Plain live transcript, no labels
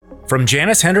From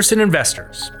Janus Henderson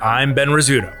Investors, I'm Ben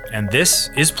Rizzuto, and this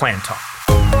is Plan Talk.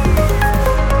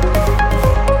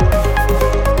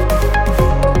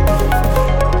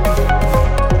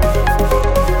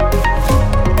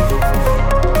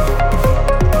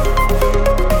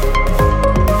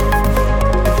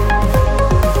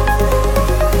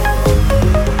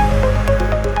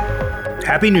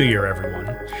 Happy New Year, everyone.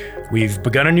 We've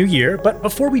begun a new year, but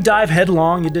before we dive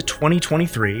headlong into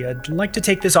 2023, I'd like to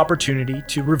take this opportunity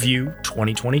to review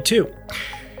 2022.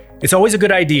 It's always a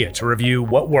good idea to review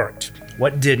what worked,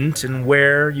 what didn't, and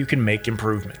where you can make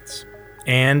improvements.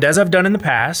 And as I've done in the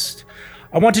past,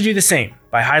 I want to do the same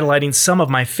by highlighting some of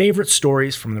my favorite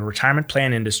stories from the retirement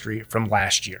plan industry from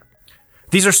last year.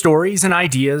 These are stories and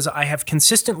ideas I have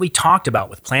consistently talked about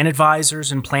with plan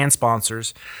advisors and plan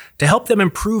sponsors to help them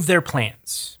improve their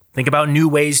plans, think about new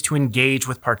ways to engage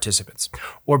with participants,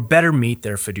 or better meet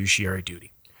their fiduciary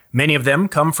duty. Many of them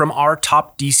come from our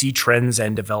top DC Trends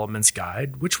and Developments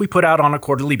guide, which we put out on a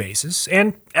quarterly basis,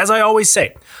 and as I always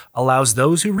say, allows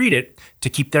those who read it to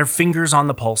keep their fingers on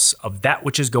the pulse of that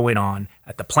which is going on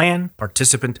at the plan,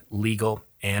 participant, legal,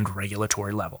 and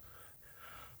regulatory level.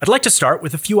 I'd like to start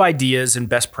with a few ideas and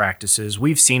best practices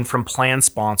we've seen from plan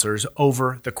sponsors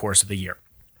over the course of the year.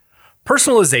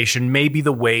 Personalization may be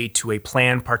the way to a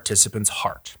plan participant's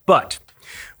heart, but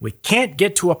we can't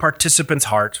get to a participant's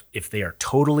heart if they are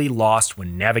totally lost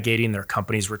when navigating their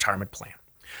company's retirement plan.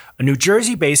 A New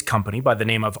Jersey-based company by the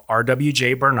name of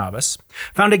RWJ Barnabas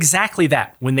found exactly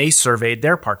that when they surveyed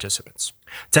their participants.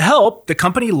 To help, the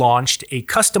company launched a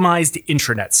customized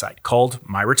intranet site called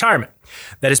My Retirement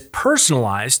that is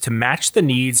personalized to match the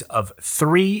needs of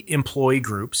 3 employee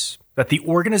groups that the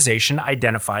organization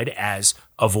identified as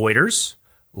avoiders,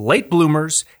 late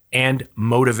bloomers, and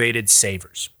motivated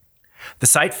savers. The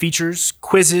site features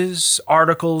quizzes,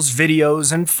 articles,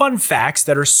 videos, and fun facts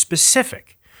that are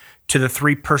specific to the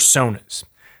 3 personas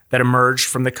that emerged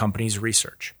from the company's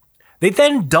research. They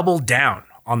then doubled down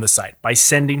on the site by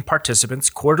sending participants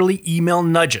quarterly email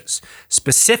nudges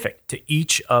specific to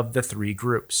each of the 3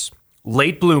 groups.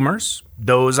 Late bloomers,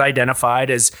 those identified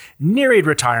as nearing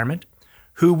retirement,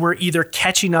 who were either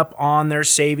catching up on their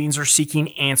savings or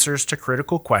seeking answers to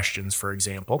critical questions, for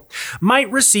example,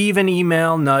 might receive an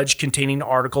email nudge containing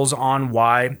articles on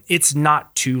why it's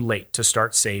not too late to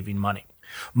start saving money.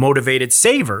 Motivated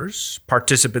savers,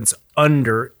 participants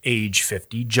under age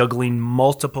 50 juggling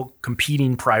multiple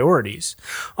competing priorities,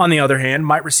 on the other hand,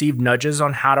 might receive nudges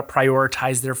on how to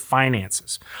prioritize their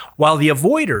finances, while the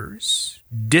avoiders,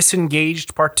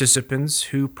 disengaged participants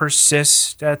who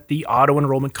persist at the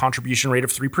auto-enrollment contribution rate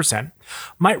of 3%,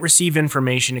 might receive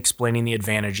information explaining the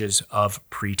advantages of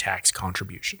pre-tax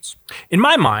contributions. In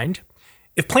my mind,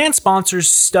 if plan sponsors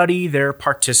study their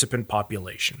participant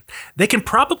population, they can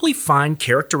probably find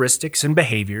characteristics and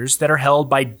behaviors that are held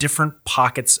by different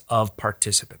pockets of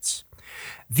participants.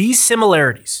 These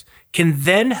similarities can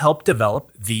then help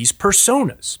develop these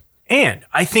personas. And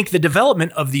I think the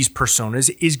development of these personas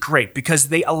is great because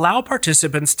they allow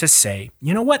participants to say,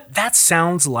 you know what, that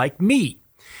sounds like me.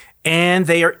 And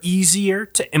they are easier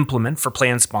to implement for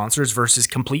plan sponsors versus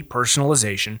complete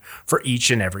personalization for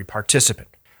each and every participant.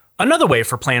 Another way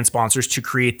for plan sponsors to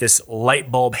create this light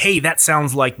bulb, hey, that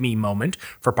sounds like me moment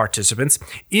for participants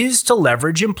is to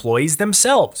leverage employees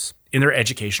themselves in their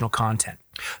educational content.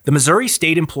 The Missouri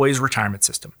State Employees Retirement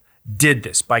System did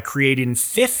this by creating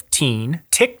 15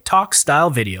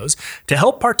 TikTok-style videos to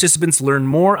help participants learn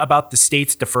more about the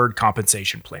state's deferred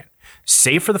compensation plan,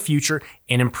 save for the future,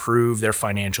 and improve their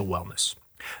financial wellness.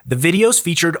 The videos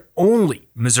featured only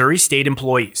Missouri State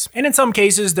employees, and in some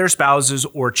cases, their spouses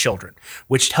or children,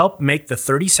 which helped make the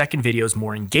 30-second videos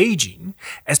more engaging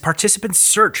as participants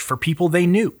search for people they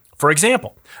knew. For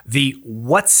example, the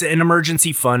What's an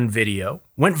Emergency Fund video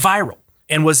went viral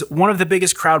and was one of the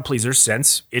biggest crowd pleasers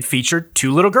since it featured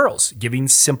 2 little girls giving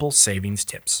simple savings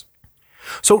tips.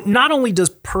 So not only does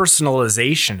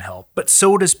personalization help, but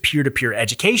so does peer-to-peer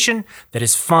education that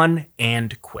is fun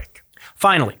and quick.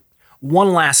 Finally,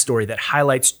 one last story that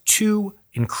highlights 2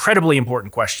 incredibly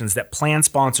important questions that plan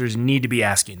sponsors need to be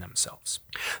asking themselves.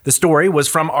 The story was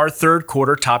from our 3rd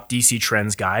quarter Top DC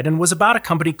Trends guide and was about a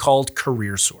company called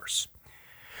CareerSource.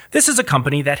 This is a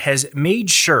company that has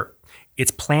made sure its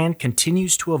plan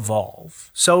continues to evolve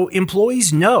so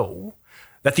employees know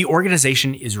that the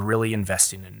organization is really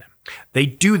investing in them. They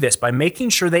do this by making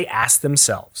sure they ask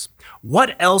themselves,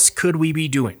 what else could we be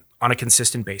doing on a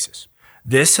consistent basis?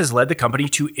 This has led the company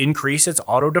to increase its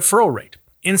auto deferral rate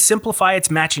and simplify its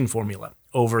matching formula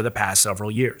over the past several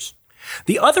years.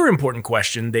 The other important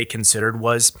question they considered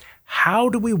was, how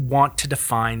do we want to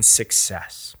define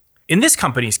success? In this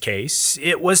company's case,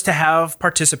 it was to have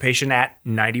participation at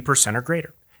 90% or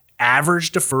greater,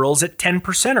 average deferrals at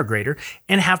 10% or greater,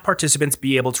 and have participants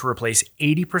be able to replace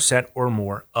 80% or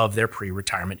more of their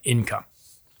pre-retirement income.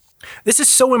 This is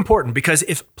so important because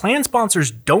if plan sponsors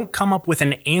don't come up with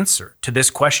an answer to this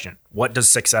question, what does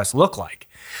success look like,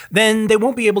 then they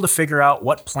won't be able to figure out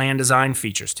what plan design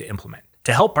features to implement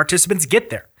to help participants get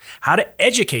there, how to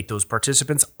educate those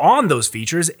participants on those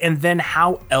features, and then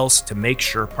how else to make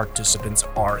sure participants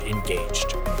are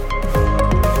engaged.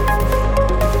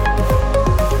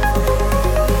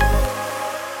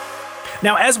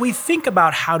 Now, as we think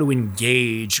about how to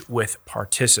engage with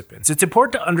participants, it's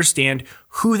important to understand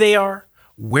who they are,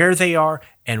 where they are,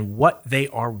 and what they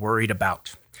are worried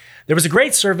about. There was a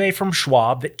great survey from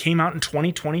Schwab that came out in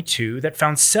 2022 that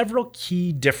found several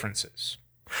key differences.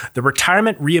 The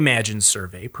Retirement Reimagined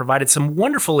survey provided some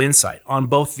wonderful insight on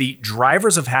both the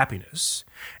drivers of happiness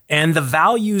and the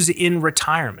values in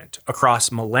retirement across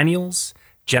millennials,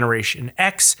 Generation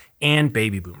X, and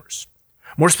baby boomers.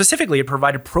 More specifically, it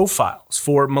provided profiles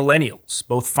for millennials,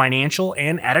 both financial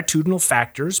and attitudinal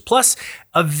factors, plus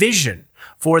a vision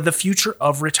for the future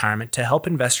of retirement to help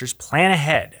investors plan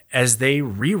ahead as they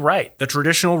rewrite the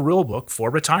traditional rulebook for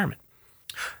retirement.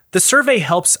 The survey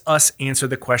helps us answer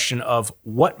the question of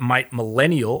what might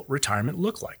millennial retirement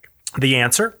look like. The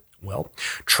answer? Well,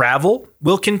 travel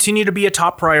will continue to be a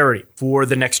top priority for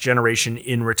the next generation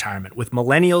in retirement, with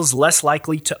millennials less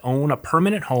likely to own a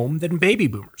permanent home than baby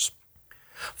boomers.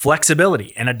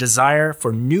 Flexibility and a desire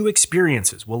for new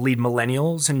experiences will lead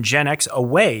millennials and Gen X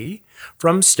away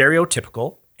from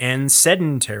stereotypical and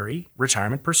sedentary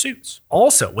retirement pursuits.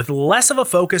 Also, with less of a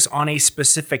focus on a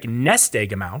specific nest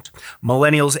egg amount,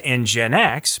 millennials and Gen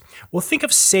X will think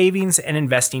of savings and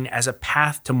investing as a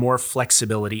path to more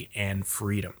flexibility and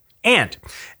freedom. And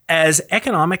as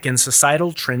economic and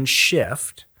societal trends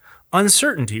shift,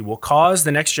 uncertainty will cause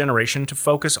the next generation to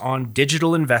focus on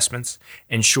digital investments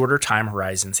and shorter time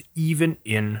horizons, even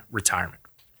in retirement.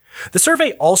 The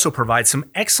survey also provides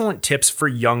some excellent tips for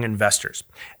young investors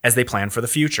as they plan for the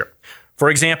future. For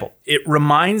example, it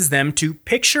reminds them to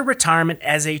picture retirement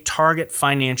as a target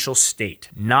financial state,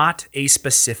 not a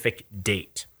specific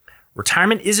date.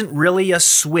 Retirement isn't really a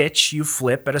switch you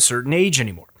flip at a certain age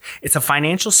anymore. It's a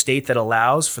financial state that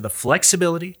allows for the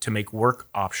flexibility to make work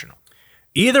optional.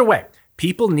 Either way,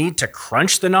 people need to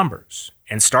crunch the numbers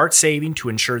and start saving to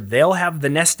ensure they'll have the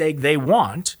nest egg they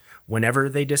want whenever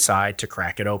they decide to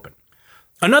crack it open.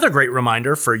 Another great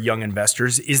reminder for young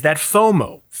investors is that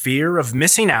FOMO, fear of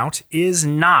missing out, is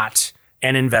not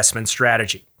an investment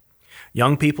strategy.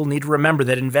 Young people need to remember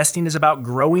that investing is about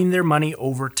growing their money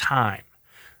over time,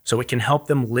 so it can help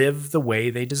them live the way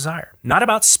they desire, not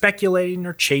about speculating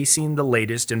or chasing the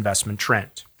latest investment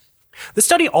trend. The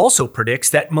study also predicts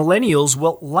that millennials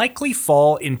will likely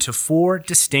fall into 4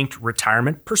 distinct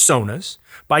retirement personas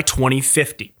by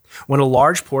 2050, when a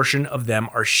large portion of them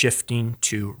are shifting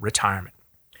to retirement.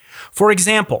 For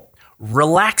example,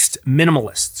 relaxed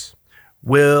minimalists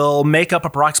will make up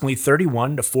approximately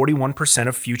 31 to 41%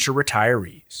 of future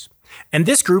retirees. And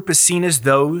this group is seen as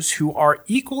those who are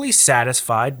equally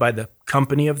satisfied by the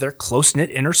company of their close-knit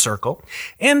inner circle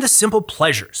and the simple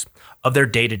pleasures of their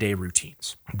day-to-day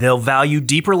routines. They'll value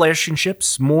deep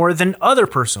relationships more than other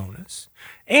personas,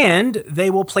 and they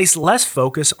will place less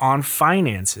focus on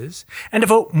finances and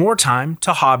devote more time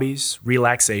to hobbies,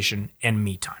 relaxation, and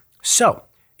me time. So,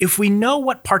 if we know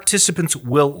what participants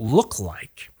will look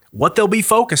like, what they'll be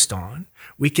focused on,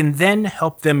 we can then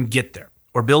help them get there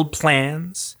or build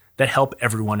plans that help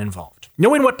everyone involved.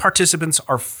 Knowing what participants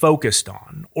are focused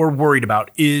on or worried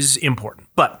about is important,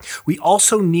 but we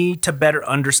also need to better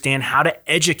understand how to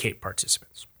educate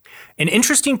participants. An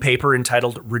interesting paper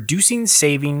entitled Reducing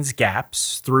Savings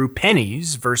Gaps Through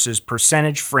Pennies versus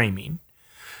Percentage Framing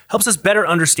helps us better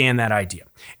understand that idea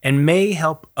and may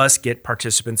help us get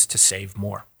participants to save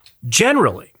more.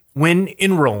 Generally, when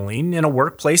enrolling in a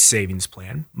workplace savings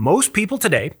plan, most people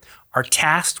today are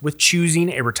tasked with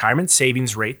choosing a retirement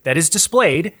savings rate that is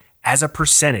displayed as a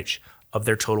percentage of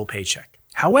their total paycheck.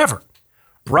 However,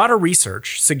 broader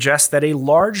research suggests that a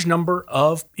large number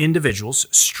of individuals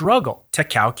struggle to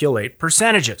calculate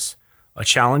percentages, a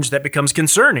challenge that becomes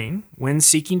concerning when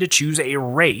seeking to choose a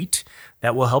rate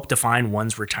that will help define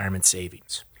one's retirement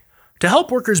savings. To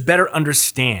help workers better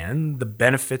understand the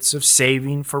benefits of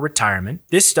saving for retirement,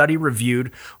 this study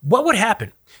reviewed what would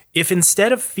happen if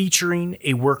instead of featuring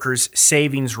a worker's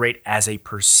savings rate as a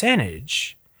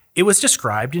percentage, it was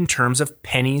described in terms of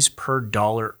pennies per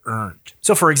dollar earned.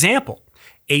 So for example,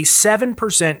 a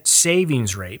 7%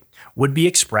 savings rate would be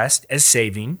expressed as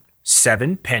saving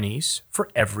 7 pennies for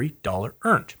every dollar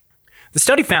earned. The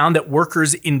study found that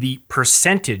workers in the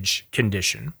percentage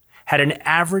condition had an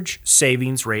average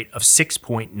savings rate of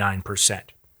 6.9%,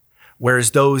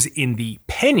 whereas those in the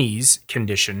pennies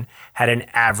condition had an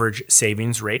average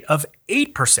savings rate of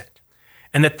 8%,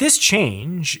 and that this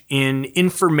change in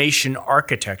information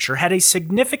architecture had a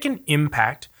significant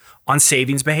impact on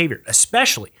savings behavior,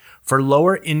 especially for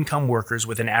lower income workers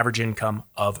with an average income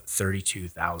of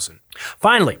 $32,000.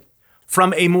 Finally,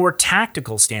 from a more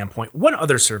tactical standpoint, one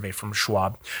other survey from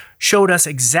Schwab showed us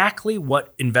exactly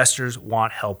what investors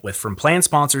want help with from plan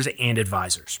sponsors and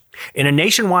advisors. In a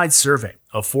nationwide survey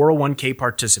of 401k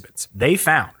participants, they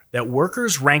found that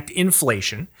workers ranked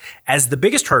inflation as the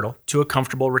biggest hurdle to a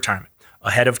comfortable retirement,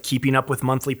 ahead of keeping up with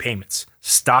monthly payments,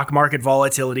 stock market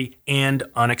volatility, and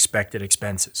unexpected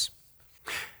expenses.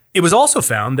 It was also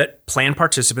found that plan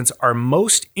participants are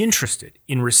most interested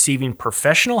in receiving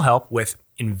professional help with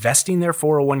investing their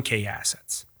 401k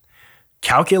assets,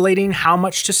 calculating how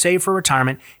much to save for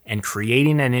retirement, and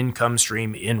creating an income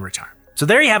stream in retirement. So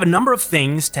there you have a number of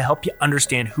things to help you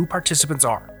understand who participants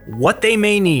are, what they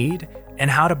may need, and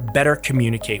how to better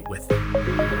communicate with them.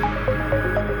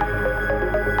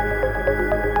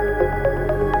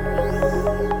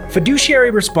 Fiduciary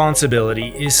responsibility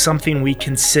is something we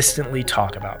consistently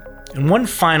talk about. And one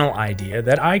final idea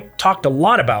that I talked a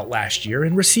lot about last year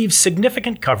and received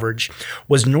significant coverage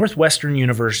was Northwestern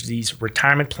University's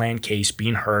retirement plan case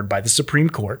being heard by the Supreme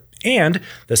Court and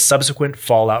the subsequent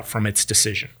fallout from its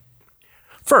decision.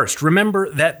 First, remember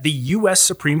that the U.S.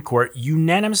 Supreme Court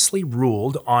unanimously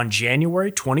ruled on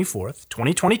January 24th,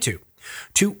 2022,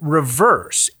 to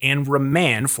reverse and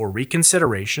remand for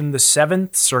reconsideration the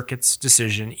Seventh Circuit's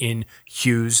decision in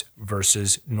Hughes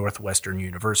versus Northwestern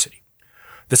University.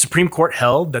 The Supreme Court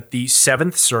held that the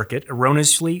Seventh Circuit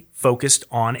erroneously focused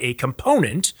on a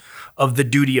component of the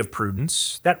duty of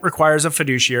prudence that requires a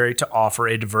fiduciary to offer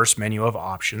a diverse menu of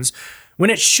options when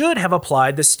it should have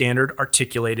applied the standard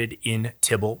articulated in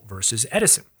Tibble versus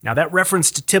Edison. Now, that reference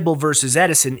to Tibble versus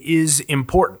Edison is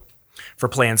important for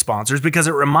plan sponsors because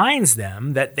it reminds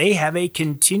them that they have a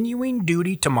continuing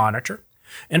duty to monitor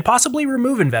and possibly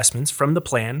remove investments from the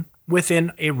plan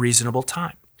within a reasonable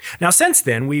time. Now, since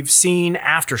then, we've seen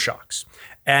aftershocks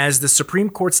as the Supreme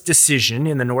Court's decision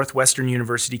in the Northwestern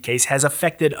University case has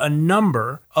affected a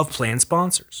number of plan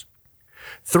sponsors.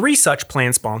 3 such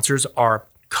plan sponsors are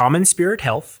Common Spirit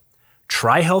Health,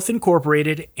 TriHealth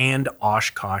Incorporated, and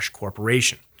Oshkosh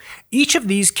Corporation. Each of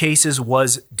these cases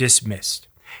was dismissed.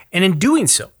 And in doing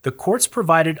so, the courts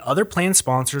provided other plan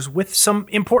sponsors with some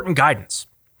important guidance.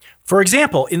 For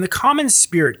example, in the Common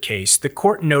Spirit case, the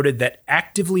court noted that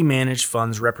actively managed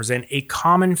funds represent a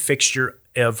common fixture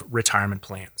of retirement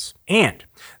plans. And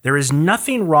there is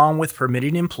nothing wrong with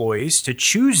permitting employees to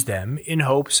choose them in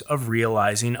hopes of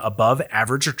realizing above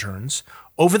average returns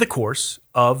over the course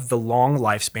of the long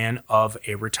lifespan of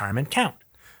a retirement account.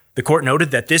 The court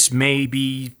noted that this may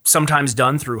be sometimes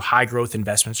done through high growth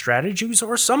investment strategies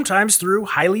or sometimes through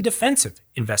highly defensive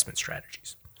investment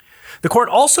strategies. The court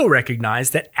also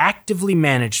recognized that actively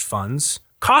managed funds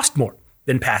cost more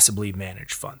than passively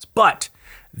managed funds, but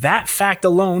that fact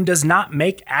alone does not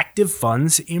make active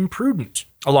funds imprudent.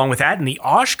 Along with that, in the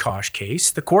Oshkosh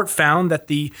case, the court found that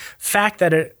the fact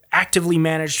that an actively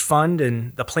managed fund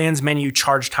and the plan's menu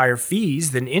charged higher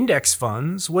fees than index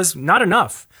funds was not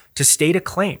enough to state a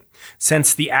claim,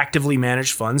 since the actively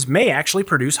managed funds may actually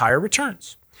produce higher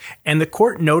returns. And the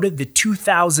court noted the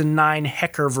 2009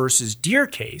 Hecker versus Deere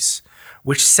case,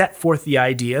 which set forth the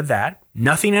idea that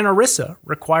nothing in ERISA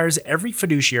requires every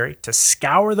fiduciary to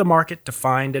scour the market to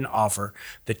find and offer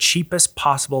the cheapest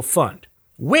possible fund,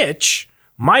 which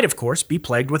might, of course, be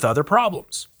plagued with other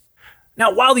problems.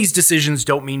 Now, while these decisions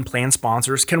don't mean plan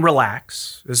sponsors can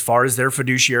relax as far as their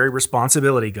fiduciary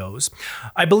responsibility goes,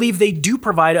 I believe they do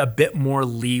provide a bit more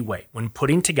leeway when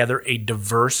putting together a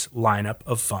diverse lineup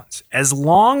of funds, as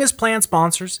long as plan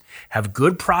sponsors have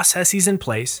good processes in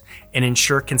place and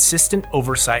ensure consistent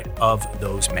oversight of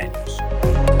those menus.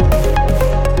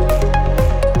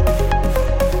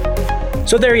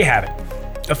 So there you have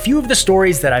it. A few of the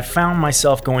stories that I found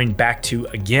myself going back to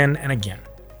again and again.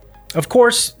 Of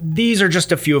course, these are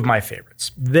just a few of my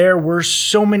favorites. There were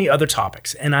so many other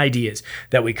topics and ideas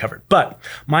that we covered, but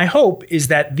my hope is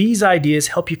that these ideas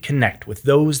help you connect with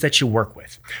those that you work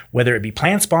with, whether it be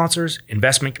plan sponsors,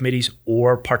 investment committees,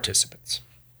 or participants.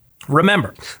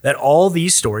 Remember that all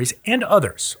these stories and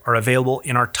others are available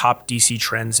in our top DC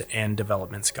trends and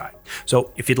developments guide.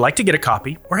 So if you'd like to get a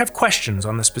copy or have questions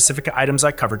on the specific items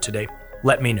I covered today,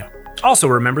 let me know. Also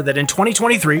remember that in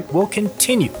 2023, we'll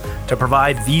continue to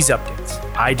provide these updates,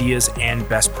 ideas, and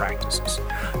best practices,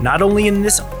 not only in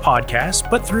this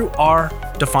podcast, but through our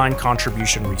defined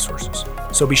contribution resources.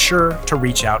 So be sure to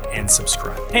reach out and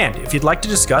subscribe. And if you'd like to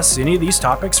discuss any of these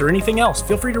topics or anything else,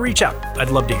 feel free to reach out.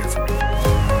 I'd love to hear from you.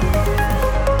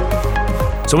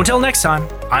 So until next time,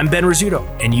 I'm Ben Rizzuto,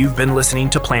 and you've been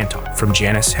listening to Plan Talk from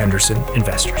Janus Henderson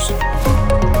Investors.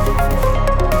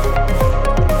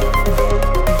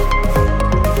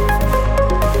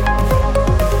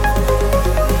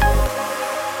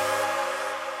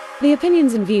 The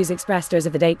opinions and views expressed are as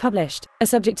of the date published, are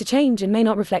subject to change and may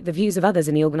not reflect the views of others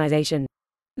in the organization.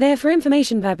 They are for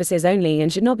information purposes only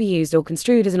and should not be used or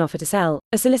construed as an offer to sell,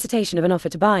 a solicitation of an offer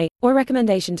to buy, or a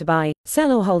recommendation to buy,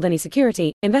 sell or hold any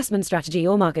security, investment strategy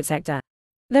or market sector.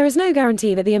 There is no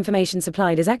guarantee that the information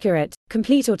supplied is accurate,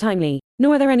 complete or timely,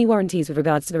 nor are there any warranties with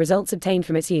regards to the results obtained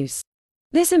from its use.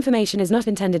 This information is not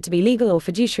intended to be legal or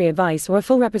fiduciary advice or a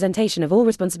full representation of all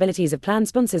responsibilities of plan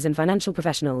sponsors and financial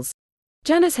professionals.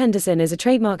 Janus Henderson is a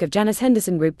trademark of Janus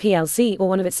Henderson Group plc or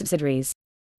one of its subsidiaries.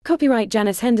 Copyright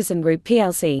Janus Henderson Group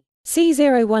plc.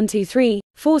 C0123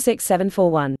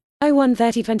 46741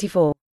 013024.